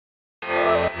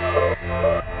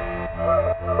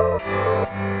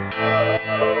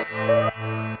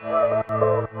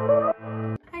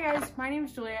name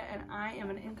is Julia and I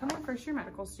am an incoming first year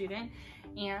medical student,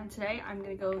 and today I'm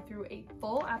going to go through a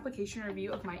full application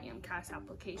review of my AMCAS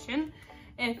application.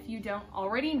 If you don't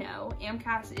already know,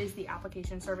 AMCAS is the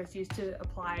application service used to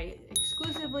apply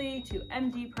exclusively to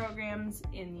MD programs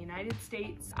in the United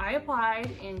States. I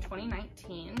applied in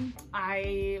 2019.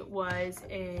 I was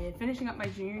finishing up my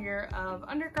junior year of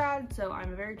undergrad, so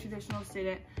I'm a very traditional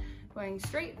student going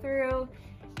straight through,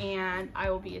 and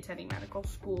I will be attending medical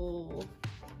school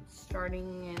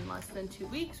starting in less than 2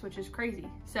 weeks, which is crazy.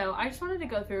 So I just wanted to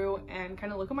go through and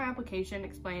kind of look at my application,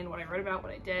 explain what I wrote about,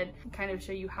 what I did, and kind of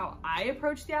show you how I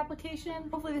approached the application.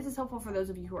 Hopefully this is helpful for those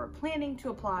of you who are planning to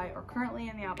apply or currently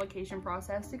in the application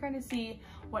process to kind of see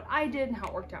what I did and how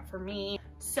it worked out for me.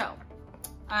 So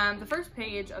the first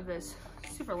page of this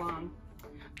super long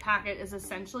packet is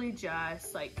essentially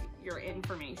just like your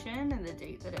information and the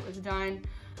date that it was done.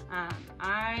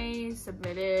 I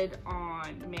submitted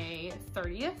on May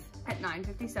 30th at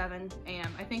 9:57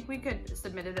 a.m. I think we could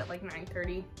submit it at like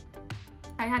 9:30.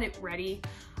 I had it ready.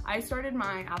 I started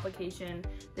my application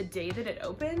the day that it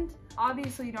opened.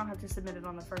 Obviously you don't have to submit it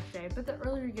on the first day, but the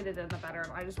earlier you get it in, the better.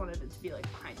 I just wanted it to be like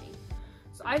behind me.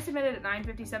 So I submitted at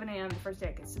 9:57 a.m. the first day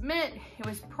I could submit. It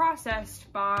was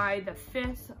processed by the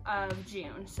 5th of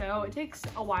June. So it takes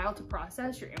a while to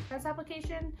process your AMCAS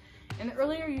application. And the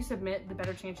earlier you submit, the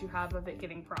better chance you have of it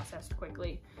getting processed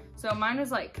quickly. So mine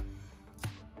was like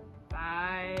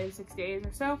 5-6 days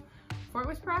or so before it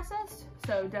was processed.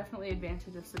 So definitely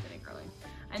advantage of submitting early.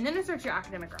 And then it starts your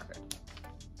academic record.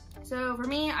 So for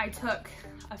me, I took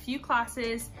a few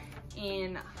classes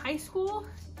in high school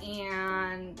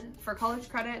and for college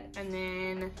credit, and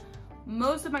then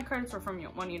most of my credits were from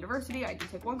one university. I did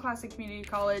take one class at community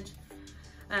college,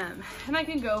 and I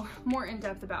can go more in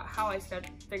depth about how I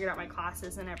figured out my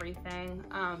classes and everything.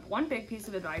 One big piece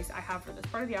of advice I have for this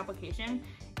part of the application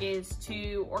is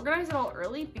to organize it all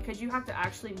early, because you have to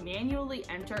actually manually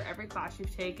enter every class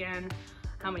you've taken,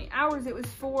 how many hours it was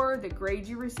for, the grade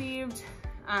you received,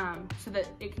 so that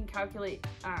it can calculate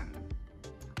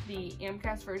the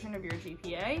AMCAS version of your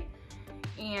GPA.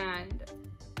 And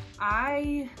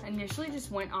I initially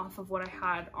just went off of what I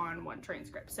had on one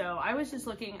transcript. So I was just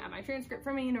looking at my transcript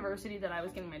from a university that I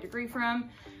was getting my degree from,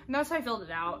 and that's how I filled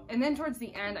it out. And then towards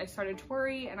the end, I started to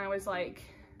worry, and I was like,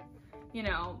 you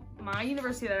know, my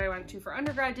university that I went to for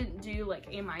undergrad didn't do like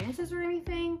A- or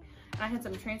anything, and I had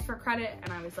some transfer credit,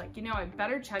 and I was like, you know, I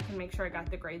better check and make sure I got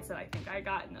the grades that I think I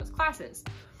got in those classes.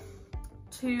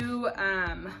 To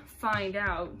find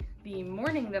out the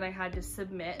morning that I had to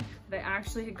submit that I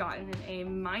actually had gotten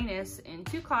an A- in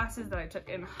 2 classes that I took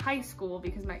in high school,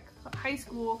 because my high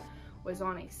school was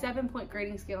on a 7-point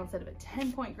grading scale instead of a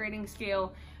 10-point grading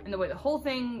scale. And the way the whole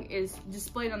thing is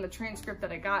displayed on the transcript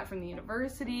that I got from the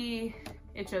university,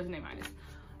 it shows an A-.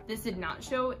 This did not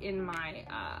show in my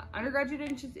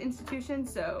undergraduate institution,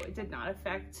 so it did not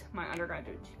affect my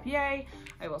undergraduate GPA.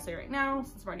 I will say right now,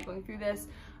 since we're already going through this,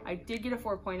 I did get a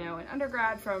 4.0 in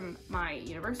undergrad from my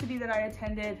university that I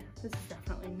attended. This is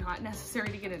definitely not necessary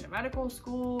to get into medical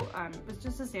school. It was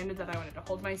just a standard that I wanted to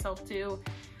hold myself to.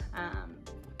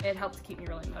 It helped keep me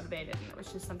really motivated, and it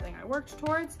was just something I worked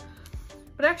towards.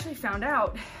 But I actually found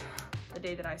out the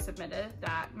day that I submitted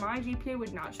that my GPA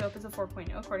would not show up as a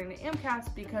 4.0 according to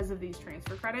AMCAS because of these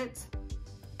transfer credits.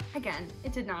 Again,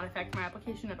 it did not affect my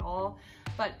application at all,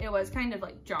 but it was kind of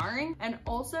like jarring, and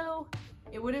also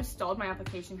it would have stalled my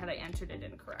application had I entered it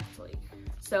incorrectly.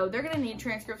 So they're gonna need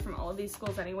transcripts from all of these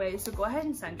schools anyway, so go ahead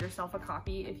and send yourself a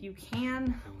copy if you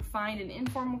can. Find an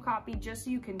informal copy just so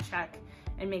you can check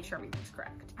and make sure everything's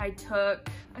correct. I took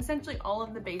essentially all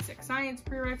of the basic science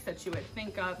prereqs that you would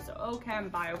think of, so OChem,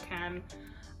 biochem,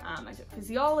 I took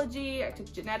physiology, I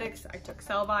took genetics, I took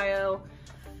cell bio,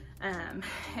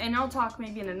 and I'll talk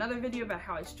maybe in another video about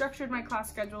how I structured my class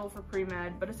schedule for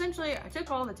pre-med, but essentially I took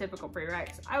all the typical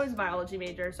prereqs. I was a biology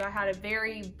major, so I had a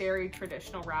very, very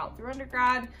traditional route through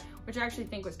undergrad, which I actually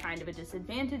think was kind of a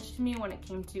disadvantage to me when it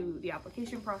came to the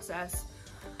application process.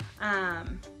 I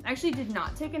actually did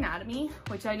not take anatomy,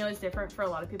 which I know is different for a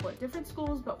lot of people at different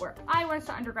schools, but where I went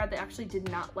to undergrad, they actually did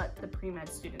not let the pre-med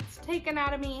students take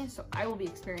anatomy, so I will be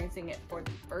experiencing it for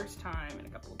the first time in a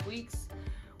couple of weeks,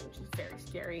 which is very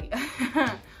scary.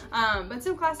 But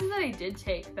some classes that I did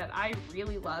take that I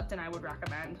really loved and I would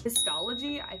recommend.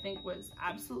 Histology, I think, was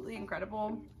absolutely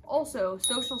incredible. Also,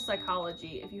 social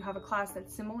psychology, if you have a class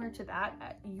that's similar to that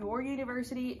at your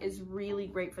university, is really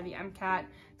great for the MCAT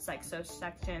Psych Soc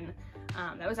section.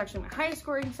 That was actually my highest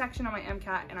scoring section on my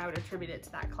MCAT, and I would attribute it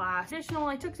to that class. Additional,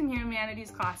 I took some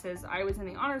humanities classes. I was in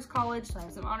the honors college, so I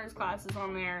have some honors classes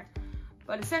on there.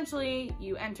 But essentially,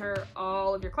 you enter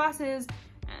all of your classes,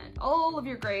 and all of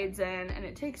your grades in, and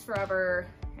it takes forever,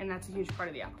 and that's a huge part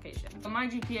of the application. So my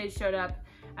GPA showed up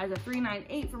as a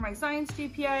 3.98 for my science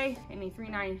GPA and a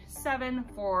 3.97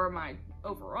 for my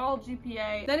overall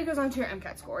GPA. Then it goes on to your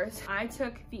MCAT scores. I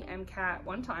took the MCAT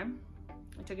one time.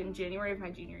 I took it in January of my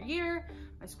junior year.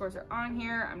 My scores are on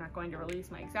here. I'm not going to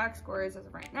release my exact scores as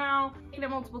of right now. I taken it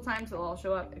multiple times, it'll all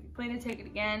show up. If you plan to take it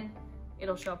again,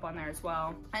 it'll show up on there as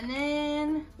well. And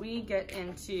then we get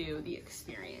into the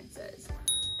experiences.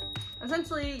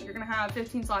 Essentially, you're gonna have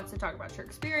 15 slots to talk about your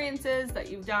experiences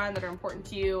that you've done that are important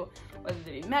to you, whether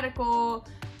they be medical,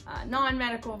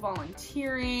 non-medical,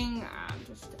 volunteering,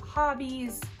 just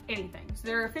hobbies, anything. So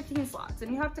there are 15 slots,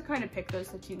 and you have to kind of pick those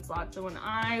 15 slots. So when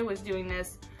I was doing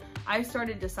this, I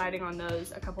started deciding on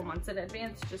those a couple months in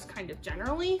advance, just kind of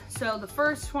generally. So the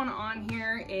first one on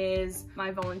here is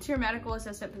my volunteer medical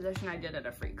assistant position I did at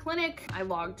a free clinic. I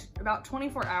logged about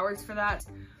 24 hours for that,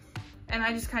 and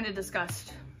I just kind of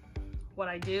discussed what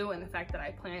I do and the fact that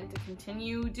I plan to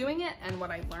continue doing it and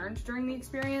what I learned during the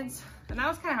experience. And that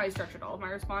was kind of how I structured all of my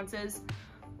responses.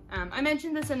 I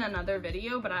mentioned this in another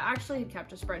video, but I actually had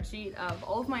kept a spreadsheet of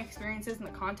all of my experiences and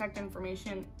the contact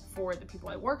information for the people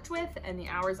I worked with and the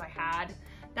hours I had.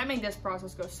 That made this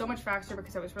process go so much faster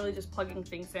because I was really just plugging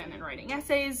things in and writing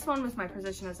essays. This one was my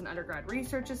position as an undergrad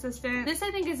research assistant. This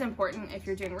I think is important if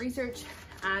you're doing research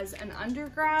as an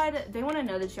undergrad. They want to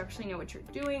know that you actually know what you're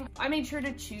doing. I made sure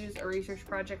to choose a research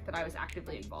project that I was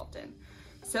actively involved in.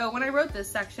 So when I wrote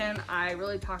this section, I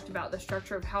really talked about the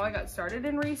structure of how I got started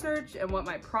in research and what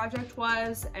my project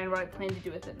was and what I planned to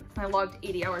do with it. I logged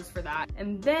 80 hours for that.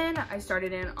 And then I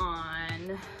started in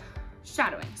on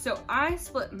shadowing. So I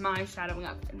split my shadowing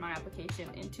up in my application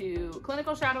into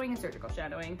clinical shadowing and surgical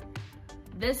shadowing.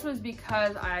 This was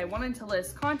because I wanted to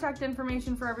list contact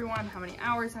information for everyone, how many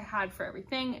hours I had for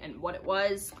everything, and what it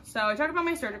was. So I talked about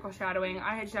my surgical shadowing.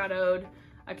 I had shadowed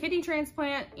a kidney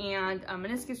transplant and a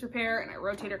meniscus repair and a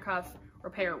rotator cuff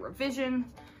repair revision.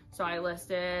 So I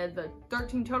listed the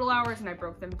 13 total hours and I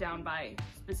broke them down by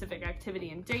specific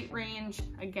activity and date range.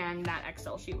 Again, that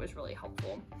Excel sheet was really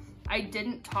helpful. I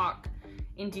didn't talk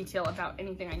in detail about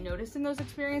anything I noticed in those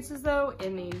experiences though,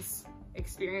 in these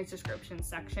experience description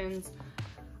sections.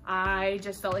 I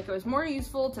just felt like it was more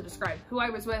useful to describe who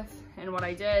I was with and what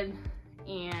I did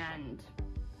and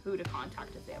who to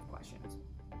contact if they have questions.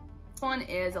 This one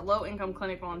is a low-income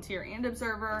clinic volunteer and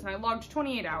observer, and I logged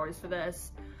 28 hours for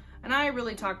this. And I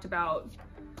really talked about,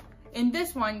 in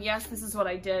this one, yes, this is what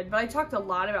I did, but I talked a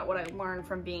lot about what I learned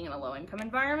from being in a low-income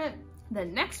environment. The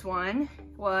next one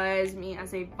was me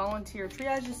as a volunteer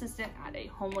triage assistant at a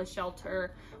homeless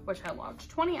shelter, which I logged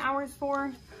 20 hours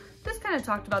for. This kind of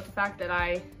talked about the fact that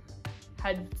I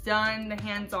had done the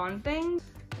hands-on things.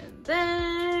 And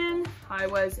then I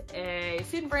was a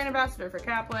student brand ambassador for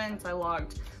Kaplan, so I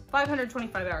logged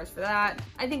 525 hours for that.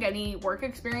 I think any work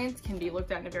experience can be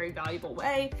looked at in a very valuable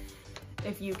way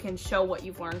if you can show what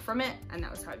you've learned from it, and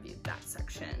that was how I viewed that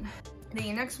section.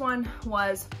 The next one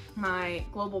was my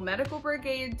global medical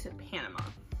brigade to Panama.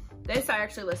 This I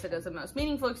actually listed as the most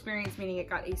meaningful experience, meaning it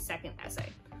got a second essay.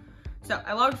 So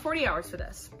I logged 40 hours for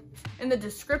this. In the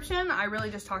description, I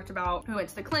really just talked about who went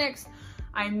to the clinics.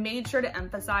 I made sure to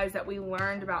emphasize that we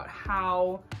learned about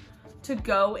how to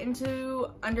go into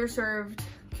underserved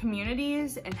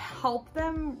communities and help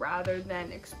them rather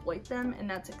than exploit them, and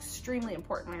that's extremely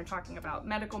important when you're talking about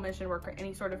medical mission work or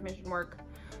any sort of mission work.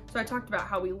 So I talked about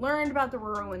how we learned about the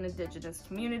rural and indigenous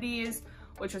communities,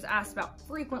 which was asked about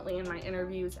frequently in my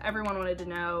interviews. Everyone wanted to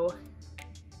know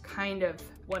kind of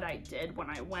what I did when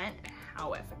I went and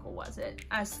how ethical was it.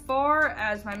 As far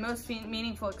as my most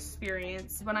meaningful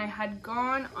experience, when I had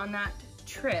gone on that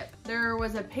trip, there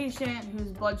was a patient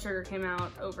whose blood sugar came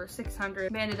out over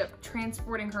 600. They ended up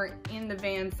transporting her in the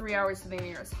van 3 hours to the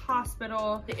nearest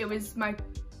hospital. It was my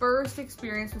first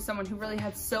experience with someone who really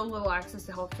had so little access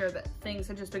to healthcare that things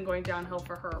had just been going downhill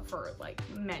for her for like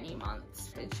many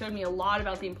months. It showed me a lot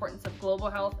about the importance of global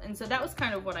health, and so that was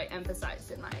kind of what I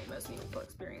emphasized in my most meaningful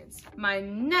experience. My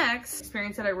next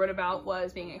experience that I wrote about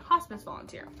was being a hospice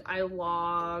volunteer. I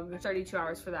logged 32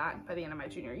 hours for that by the end of my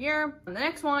junior year. And the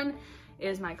next one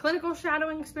is my clinical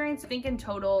shadowing experience. I think in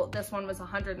total, this one was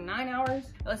 109 hours.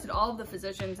 I listed all of the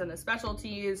physicians and the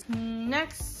specialties.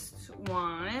 Next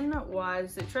one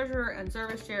was the treasurer and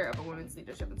service chair of a women's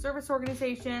leadership and service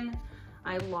organization.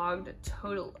 I logged a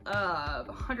total of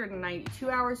 192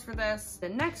 hours for this. The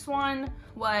next one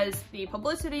was the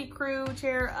publicity crew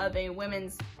chair of a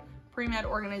women's pre-med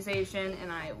organization,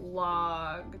 and I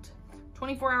logged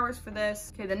 24 hours for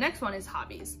this. Okay, the next one is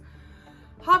hobbies.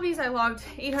 Hobbies I logged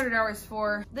 800 hours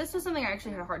for. This was something I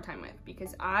actually had a hard time with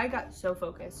because I got so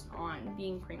focused on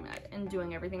being pre-med and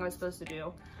doing everything I was supposed to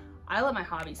do. I let my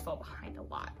hobbies fall behind a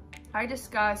lot. I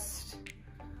discussed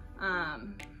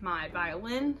my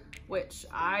violin, which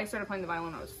I started playing the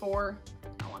violin when I was 4.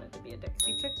 I wanted to be a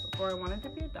Dixie chick before I wanted to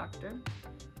be a doctor.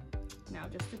 Now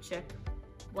just a chick.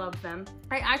 Love them.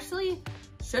 I actually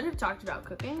should have talked about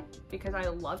cooking because I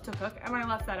love to cook, and I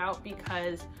left that out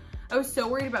because I was so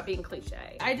worried about being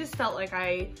cliche. I just felt like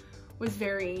I was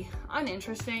very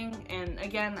uninteresting, and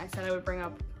again, I said I would bring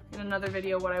up in another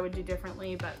video what I would do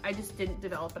differently, but I just didn't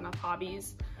develop enough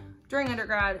hobbies during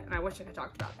undergrad, and I wish I could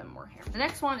talk about them more here. The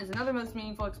next one is another most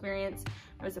meaningful experience.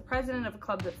 I was the president of a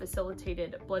club that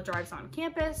facilitated blood drives on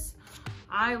campus.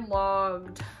 I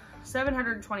logged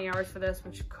 720 hours for this,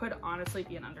 which could honestly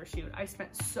be an undershoot. I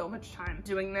spent so much time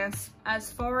doing this.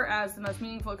 As far as the most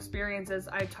meaningful experiences,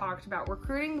 I talked about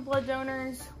recruiting the blood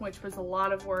donors, which was a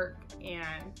lot of work,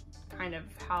 and kind of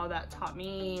how that taught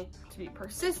me to be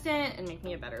persistent and make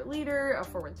me a better leader, a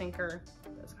forward thinker,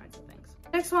 those kinds of things.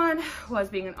 Next one was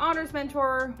being an honors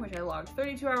mentor, which I logged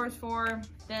 32 hours for.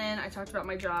 Then I talked about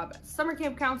my job as summer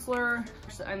camp counselor.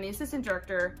 I'm the assistant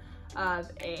director of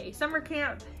a summer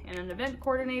camp and an event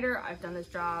coordinator. I've done this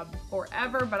job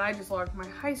forever, but I just logged my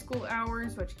high school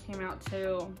hours, which came out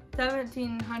to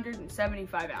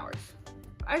 1,775 hours.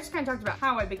 I just kind of talked about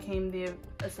how I became the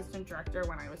assistant director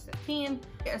when I was 15.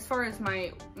 As far as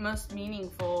my most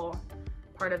meaningful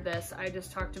part of this, I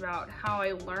just talked about how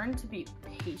I learned to be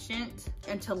patient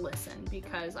and to listen,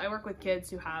 because I work with kids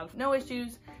who have no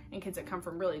issues and kids that come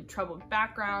from really troubled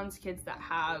backgrounds, kids that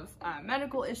have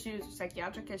medical issues,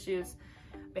 psychiatric issues,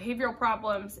 behavioral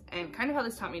problems, and kind of how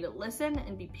this taught me to listen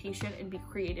and be patient and be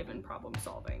creative in problem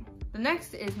solving. The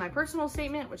next is my personal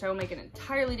statement, which I will make an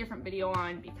entirely different video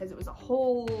on because it was a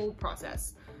whole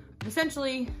process. But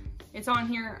essentially, it's on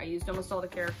here. I used almost all the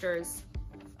characters.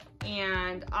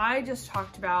 And I just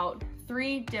talked about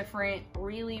 3 different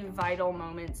really vital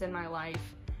moments in my life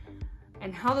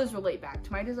and how those relate back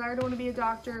to my desire to want to be a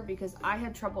doctor, because I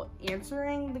had trouble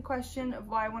answering the question of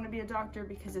why I want to be a doctor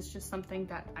because it's just something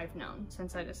that I've known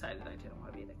since I decided I didn't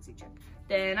want to be a Dixie chick.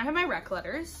 Then I have my rec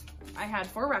letters. I had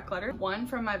 4 rec letters, 1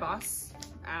 from my boss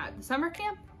at the summer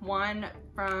camp, 1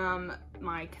 from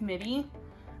my committee.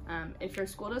 If your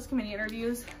school does committee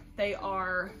interviews, they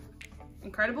are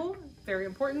incredible, very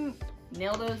important.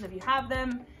 Nail those if you have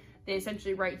them. They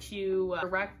essentially write you a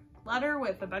rec letter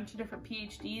with a bunch of different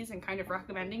PhDs and kind of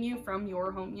recommending you from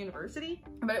your home university.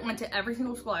 But it went to every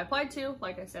single school I applied to.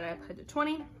 Like I said, I applied to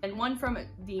 20. And 1 from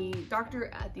the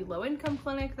doctor at the low-income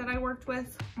clinic that I worked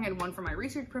with, and 1 from my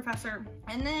research professor.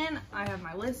 And then I have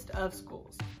my list of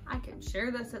schools. I can share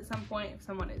this at some point if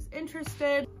someone is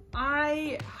interested.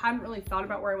 I hadn't really thought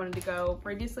about where I wanted to go.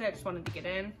 Previously, I just wanted to get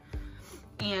in.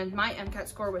 And my MCAT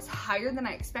score was higher than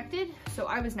I expected, so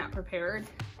I was not prepared.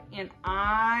 And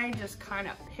I just kind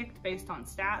of picked based on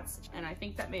stats, and I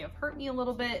think that may have hurt me a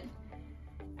little bit.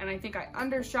 And I think I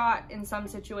undershot in some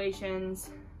situations.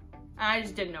 I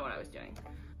just didn't know what I was doing.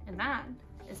 And that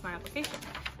is my application.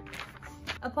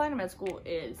 Applying to med school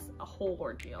is a whole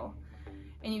ordeal,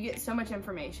 and you get so much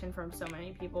information from so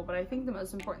many people, but I think the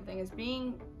most important thing is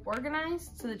being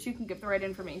organized so that you can get the right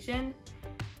information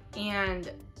and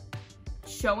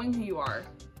showing who you are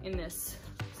in this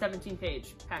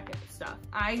 17-page packet of stuff.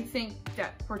 I think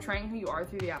that portraying who you are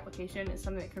through the application is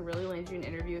something that can really land you an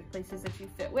interview with places that you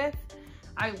fit with.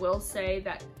 I will say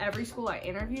that every school I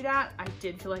interviewed at, I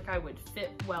did feel like I would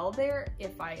fit well there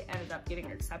if I ended up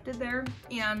getting accepted there.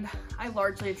 And I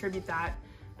largely attribute that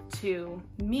to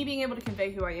me being able to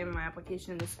convey who I am in my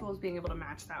application, and the schools being able to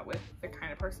match that with the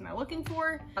kind of person I'm looking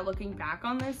for. Looking back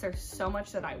on this, there's so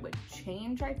much that I would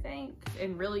change, I think,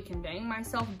 in really conveying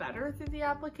myself better through the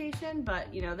application,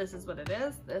 but you know, this is what it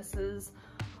is. This is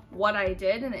what I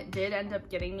did, and it did end up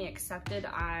getting me accepted.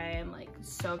 I'm like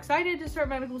so excited to start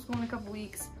medical school in a couple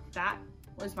weeks. That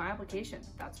was my application.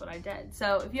 That's what I did.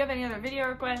 So if you have any other video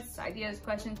requests, ideas,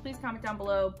 questions, please comment down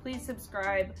below. Please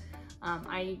subscribe.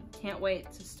 I can't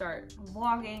wait to start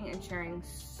vlogging and sharing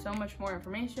so much more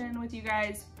information with you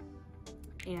guys,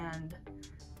 and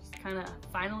just kind of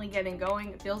finally getting going.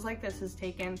 It feels like this has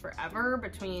taken forever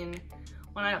between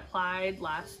when I applied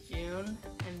last June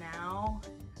and now,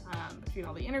 between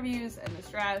all the interviews and the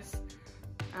stress.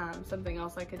 Something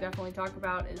else I could definitely talk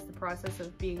about is the process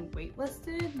of being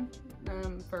waitlisted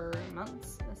for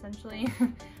months, essentially.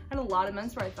 I had a lot of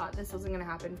months where I thought this wasn't going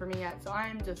to happen for me yet, so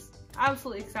I'm just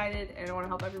absolutely excited, and I want to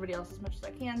help everybody else as much as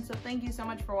I can. So thank you so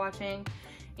much for watching,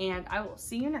 and I will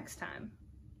see you next time.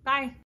 Bye!